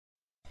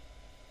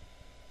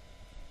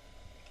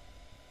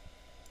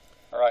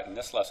in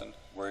this lesson,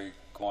 we're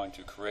going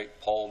to create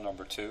poll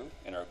number 2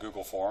 in our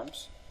Google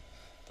Forms.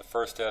 The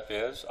first step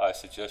is I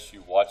suggest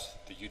you watch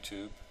the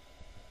YouTube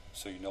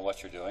so you know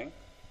what you're doing.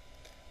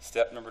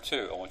 Step number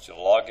 2, I want you to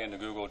log into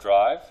Google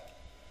Drive,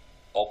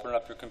 open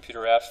up your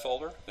Computer Apps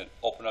folder, then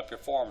open up your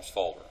Forms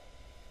folder.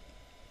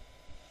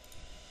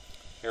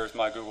 Here's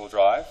my Google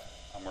Drive.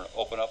 I'm going to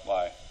open up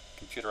my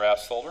Computer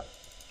Apps folder.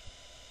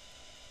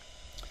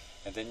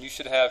 And then you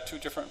should have 2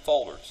 different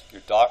folders,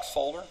 your Docs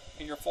folder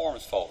and your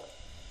Forms folder.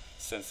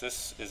 Since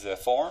this is a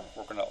form,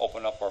 we're going to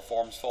open up our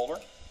Forms folder.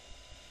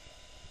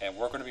 And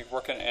we're going to be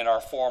working in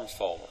our Forms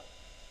folder.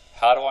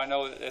 How do I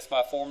know that it's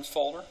my Forms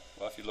folder?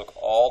 Well, if you look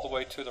all the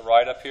way to the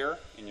right up here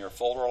in your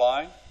folder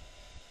line,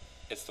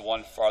 it's the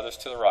one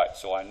farthest to the right.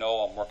 So I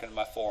know I'm working in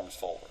my Forms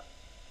folder.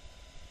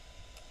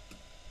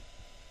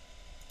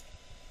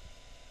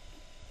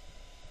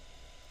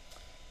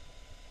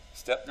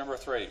 Step number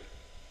 3.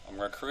 I'm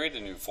going to create a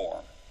new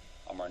form.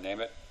 I'm going to name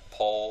it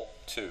Poll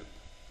 2.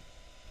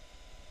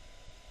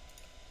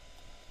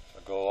 So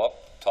go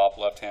up, top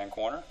left-hand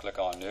corner, click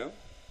on New.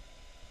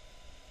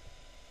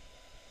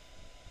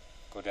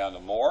 Go down to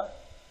More,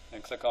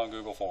 and click on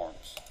Google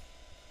Forms.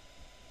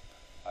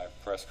 I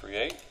press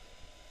Create.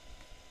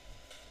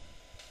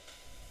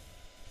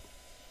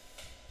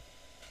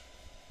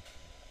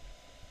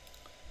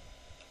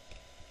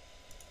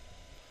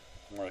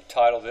 I'm going to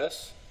title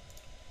this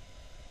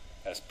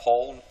as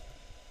Poll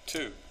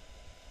 2.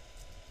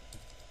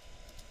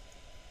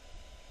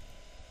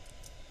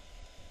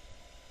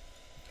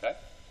 Okay.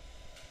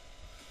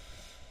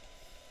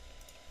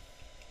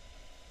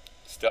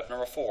 Step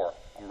number 4,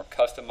 I'm going to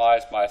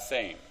customize my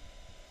theme.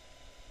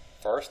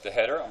 First, the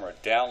header, I'm going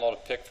to download a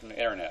pic from the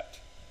internet.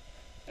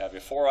 Now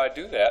before I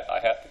do that, I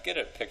have to get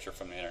a picture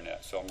from the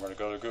internet. So I'm going to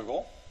go to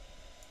Google,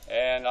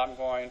 and I'm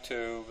going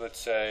to, let's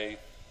say,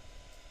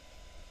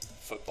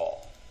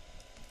 football.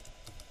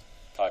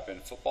 Type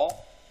in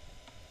football.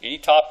 Any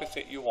topic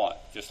that you want,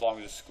 just as long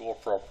as it's school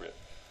appropriate.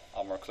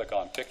 I'm going to click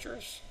on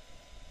Pictures.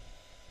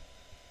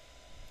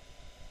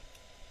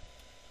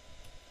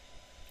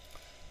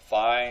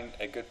 Find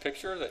a good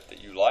picture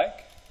that you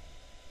like.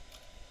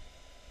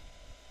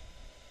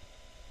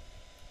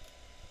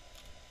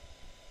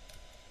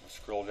 We'll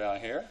scroll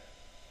down here.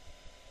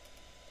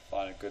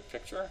 Find a good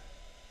picture.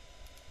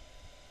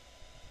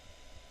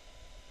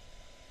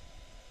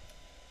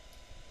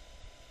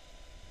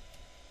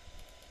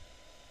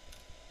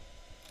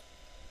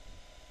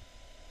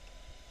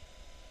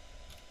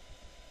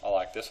 I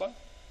like this one.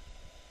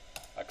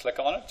 I click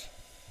on it.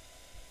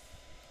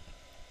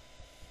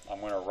 I'm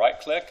going to right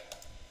click.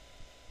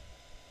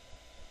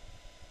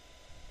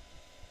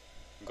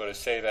 Go to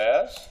Save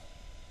As.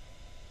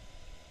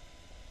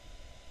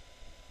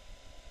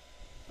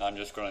 I'm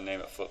just going to name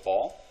it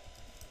Football.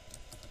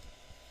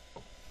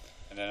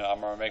 And then I'm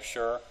going to make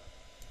sure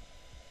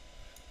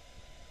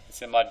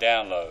it's in my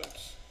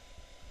downloads.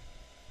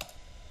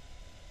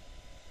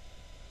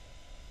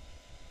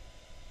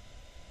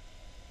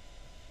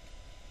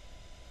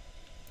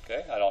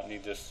 Okay, I don't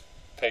need this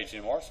page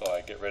anymore, so I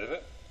get rid of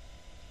it.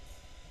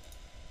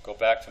 Go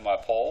back to my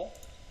poll.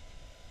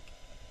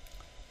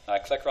 I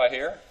click right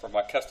here for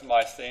my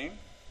customized theme.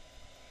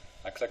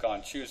 I click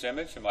on Choose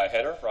Image in my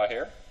header right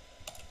here.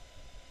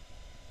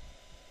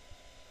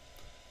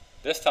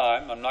 This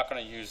time I'm not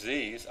going to use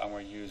these. I'm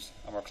going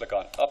to click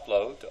on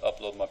Upload to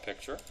upload my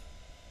picture.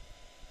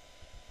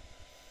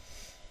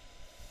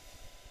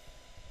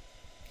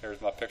 Here's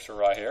my picture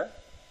right here.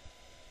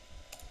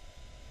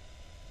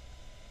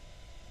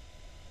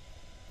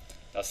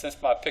 Now since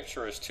my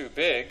picture is too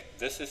big,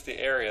 this is the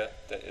area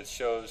that it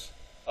shows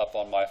up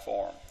on my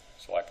form.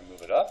 So I can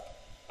move it up,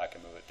 I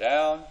can move it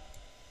down,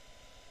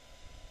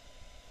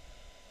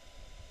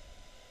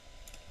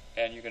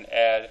 and you can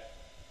add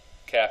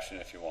caption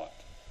if you want.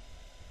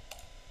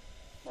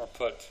 Or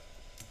put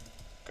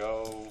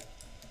Go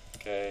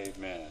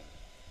Cavemen.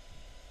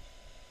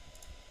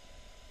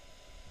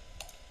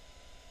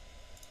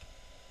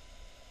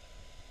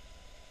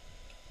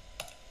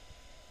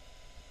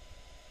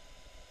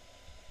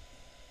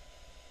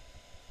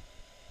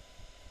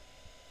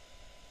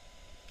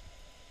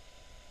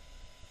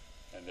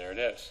 And there it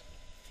is.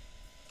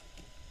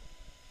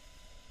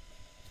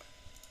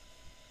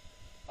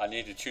 I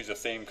need to choose a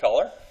theme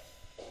color.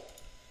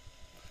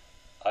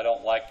 I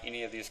don't like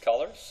any of these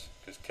colors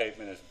because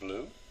Caveman is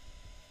blue.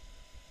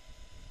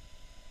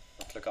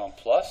 I'll click on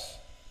plus.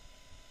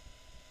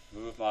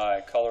 Move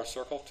my color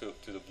circle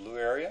to the blue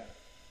area.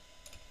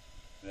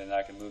 And then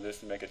I can move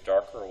this and make it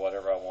darker or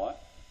whatever I want,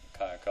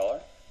 kind of color.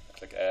 I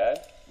click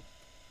Add.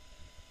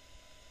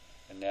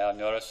 And now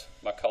notice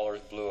my color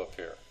is blue up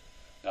here.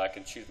 Now I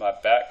can choose my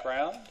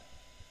background.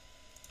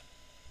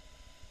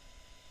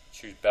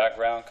 Choose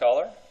background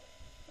color.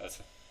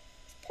 That's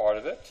part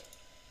of it.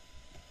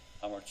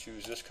 I'm going to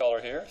choose this color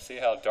here. See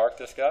how dark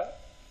this got?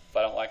 If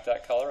I don't like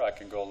that color, I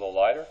can go a little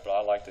lighter, but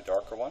I like the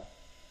darker one.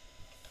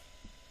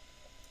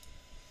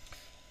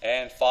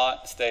 And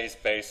font stays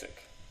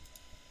basic.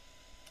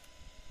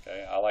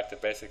 Okay, I like the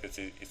basic,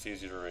 it's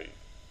easy to read.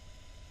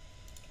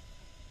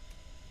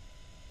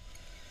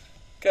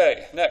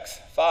 Okay,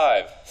 next,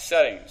 5,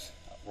 settings.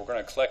 We're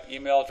going to collect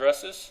email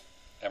addresses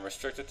and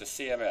restrict it to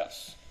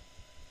CMS.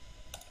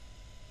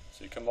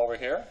 So you come over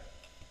here,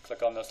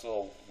 click on this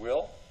little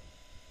wheel,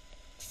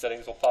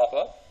 settings will pop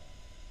up.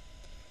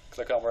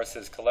 Click on where it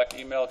says collect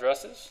email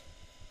addresses,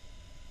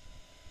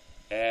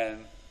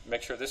 and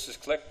make sure this is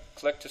click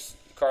to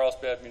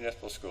Carlsbad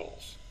Municipal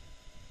Schools.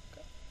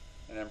 Okay.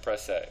 And then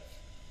press save.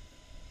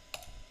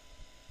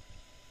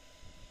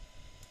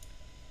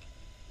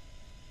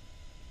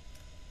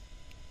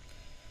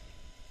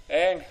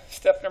 And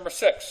step number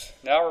 6,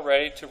 now we're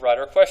ready to write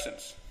our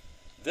questions.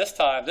 This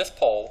time, this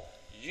poll,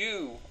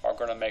 you are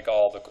going to make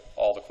all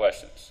the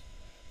questions.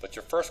 But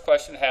your first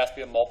question has to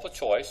be a multiple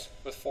choice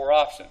with 4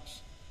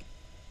 options.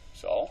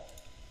 So,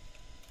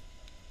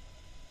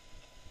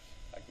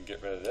 I can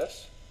get rid of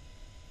this.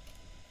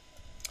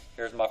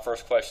 Here's my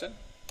first question.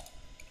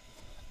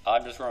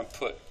 I'm just going to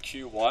put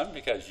Q1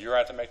 because you're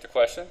going to have to make the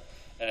question,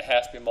 and it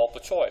has to be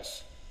multiple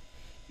choice.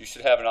 You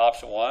should have an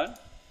option 1,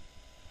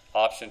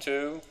 option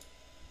 2,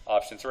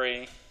 option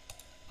 3,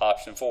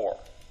 option 4,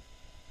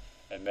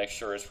 and make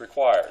sure it's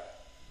required.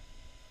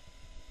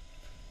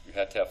 You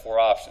have to have 4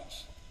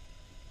 options.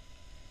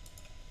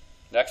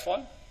 Next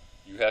one,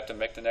 you have to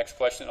make the next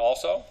question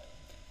also.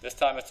 This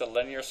time it's a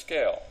linear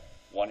scale.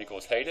 1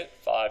 equals hate it,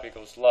 5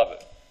 equals love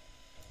it.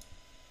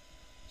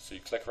 So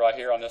you click right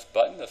here on this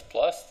button, this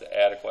plus, to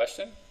add a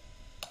question.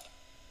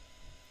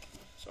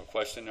 So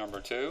question number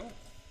 2.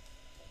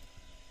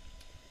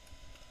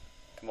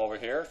 Come over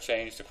here,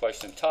 change the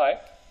question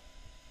type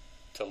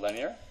to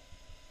linear.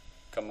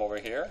 Come over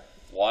here,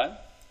 1,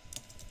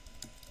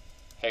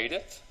 hate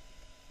it,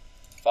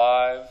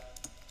 5,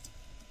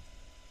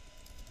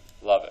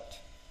 love it,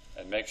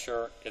 and make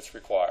sure it's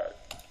required.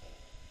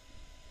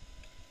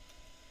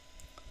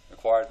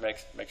 Required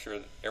make sure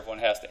that everyone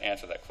has to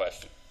answer that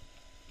question.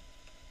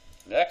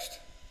 Next,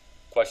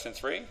 question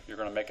 3, you're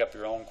going to make up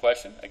your own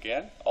question.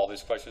 Again, all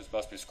these questions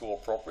must be school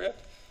appropriate.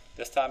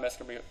 This time it's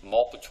going to be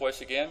multiple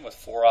choice again with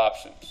 4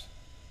 options.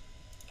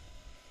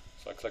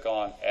 So I click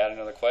on add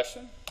another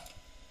question.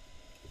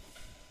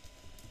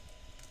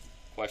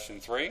 Question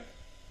 3.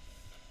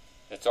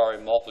 It's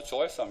already multiple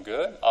choice, I'm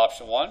good.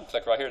 Option 1,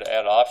 click right here to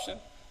add option.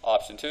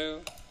 Option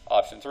 2,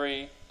 option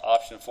 3,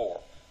 option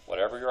 4.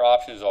 Whatever your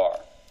options are.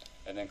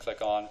 And then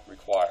click on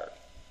required.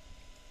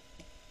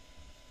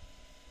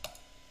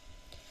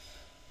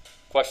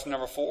 Question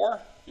number 4,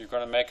 you're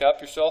going to make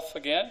up yourself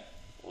again.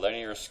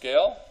 Linear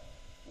scale.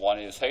 1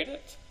 is hate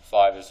it,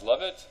 5 is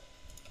love it.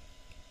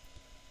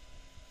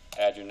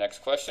 Add your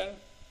next question.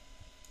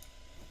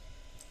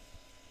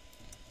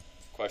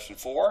 Question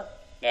 4.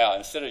 Now,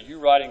 instead of you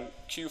writing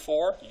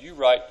Q4, you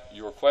write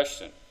your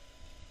question.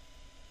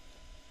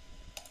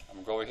 I'm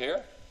going to go over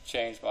here,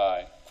 change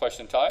my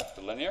question type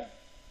to linear.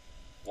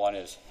 1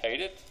 is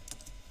hate it.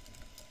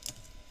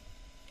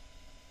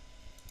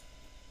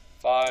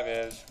 5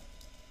 is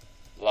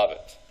love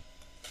it.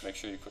 Make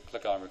sure you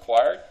click on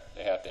required.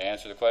 They have to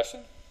answer the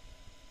question.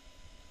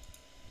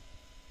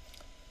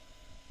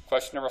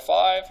 Question number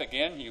 5,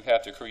 again, you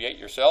have to create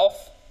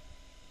yourself.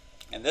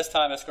 And this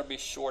time it's going to be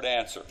short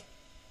answer.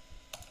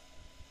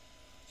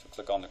 So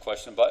click on the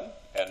question button,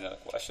 add another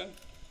question.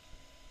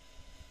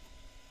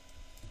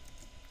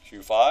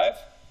 Q5,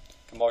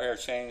 come over here,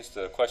 change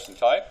the question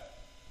type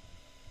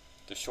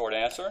to short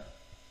answer.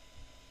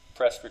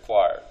 Press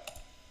required.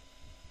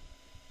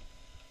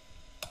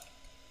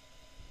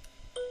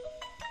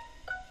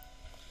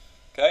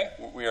 Okay,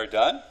 we are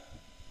done.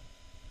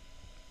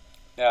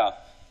 Now,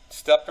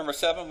 step number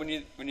 7, we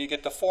need to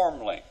get the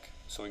form link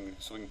so we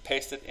can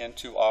paste it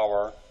into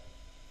our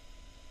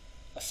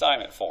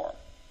assignment form.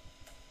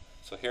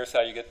 So here's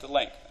how you get the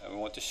link. And we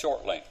want the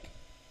short link.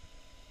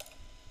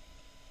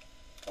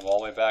 Come all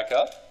the way back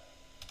up.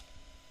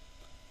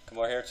 Come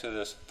over here to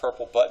this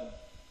purple button,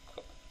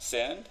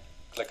 send,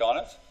 click on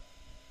it.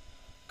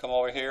 Come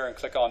over here and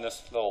click on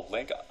this little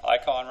link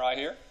icon right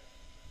here.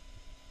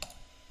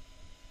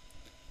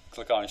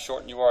 Click on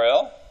shorten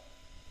URL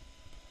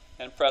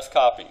and press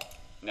copy.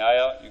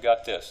 Now you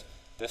got this.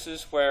 This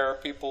is where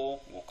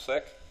people will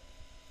click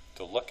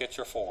to look at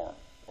your form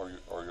or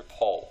your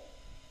poll.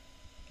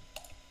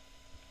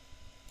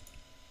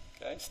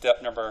 Okay,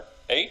 step number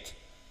 8,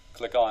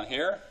 click on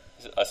here,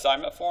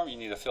 assignment form, you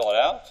need to fill it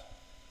out.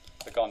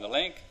 Click on the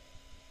link,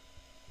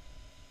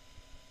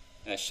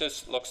 and it should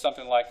look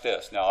something like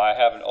this. Now I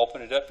haven't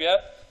opened it up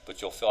yet,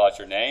 but you'll fill out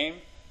your name,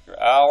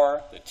 your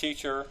hour, the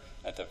teacher,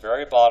 at the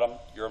very bottom,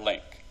 your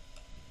link.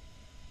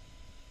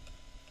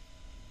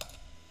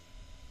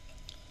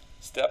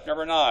 Step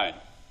number 9,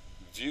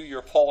 view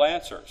your poll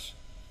answers.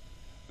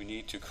 We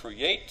need to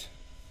create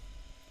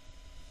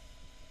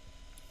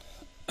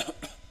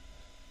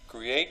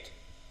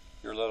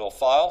your little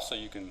file so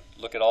you can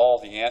look at all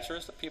the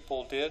answers that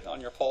people did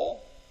on your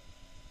poll.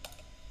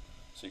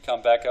 So you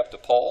come back up to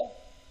poll.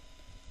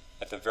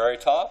 At the very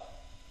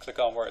top, click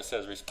on where it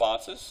says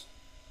responses.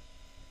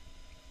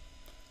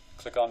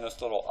 Click on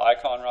this little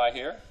icon right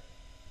here.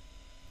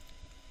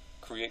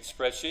 Create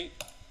spreadsheet.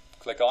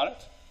 Click on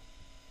it.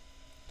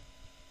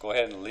 Go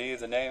ahead and leave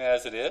the name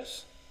as it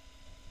is.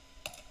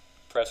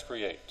 press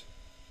create.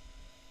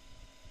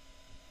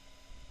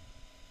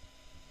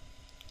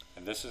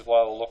 And this is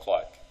what it will look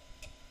like.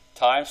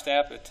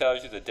 Timestamp, it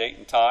tells you the date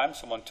and time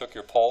someone took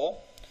your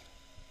poll,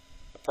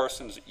 the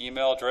person's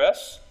email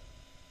address,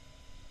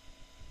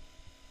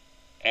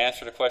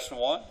 answer to question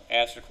 1,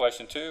 answer to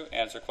question 2,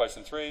 answer to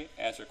question 3,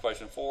 answer to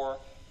question 4,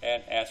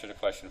 and answer to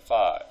question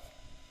 5.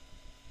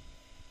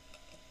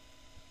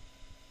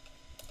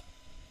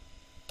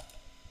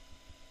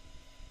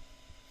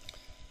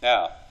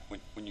 Now,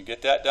 when you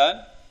get that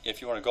done,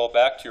 if you want to go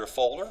back to your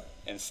folder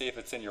and see if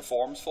it's in your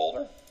forms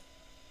folder,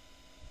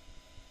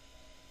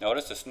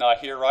 notice it's not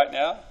here right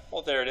now.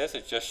 Well, there it is.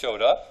 It just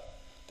showed up.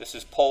 This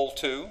is poll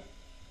 2.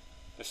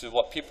 This is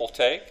what people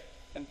take,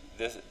 and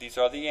these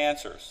are the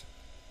answers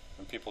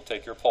when people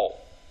take your poll.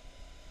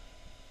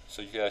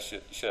 So you guys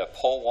should have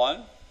poll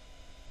 1,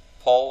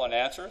 poll and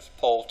answers,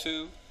 poll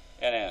 2,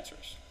 and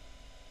answers.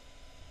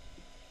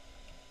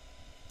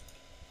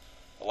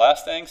 The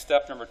last thing,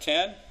 step number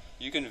 10,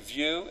 you can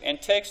view and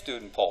take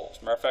student polls.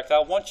 Matter of fact, I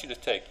want you to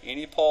take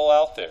any poll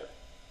out there.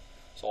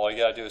 So all you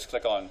got to do is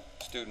click on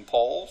student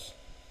polls.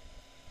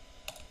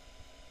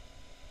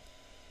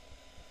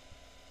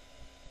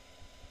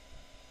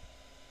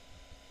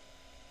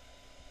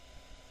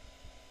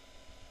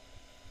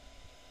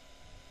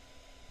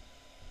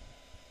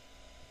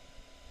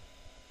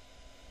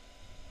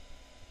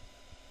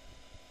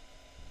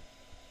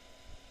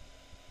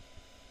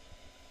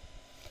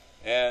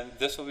 And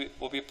this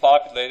will be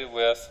populated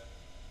with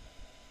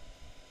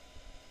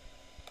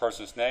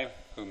person's name,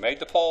 who made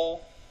the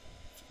poll,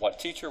 what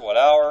teacher, what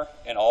hour,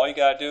 and all you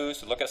got to do is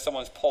to look at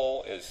someone's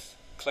poll is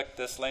click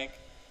this link.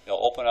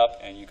 It'll open up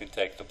and you can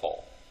take the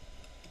poll.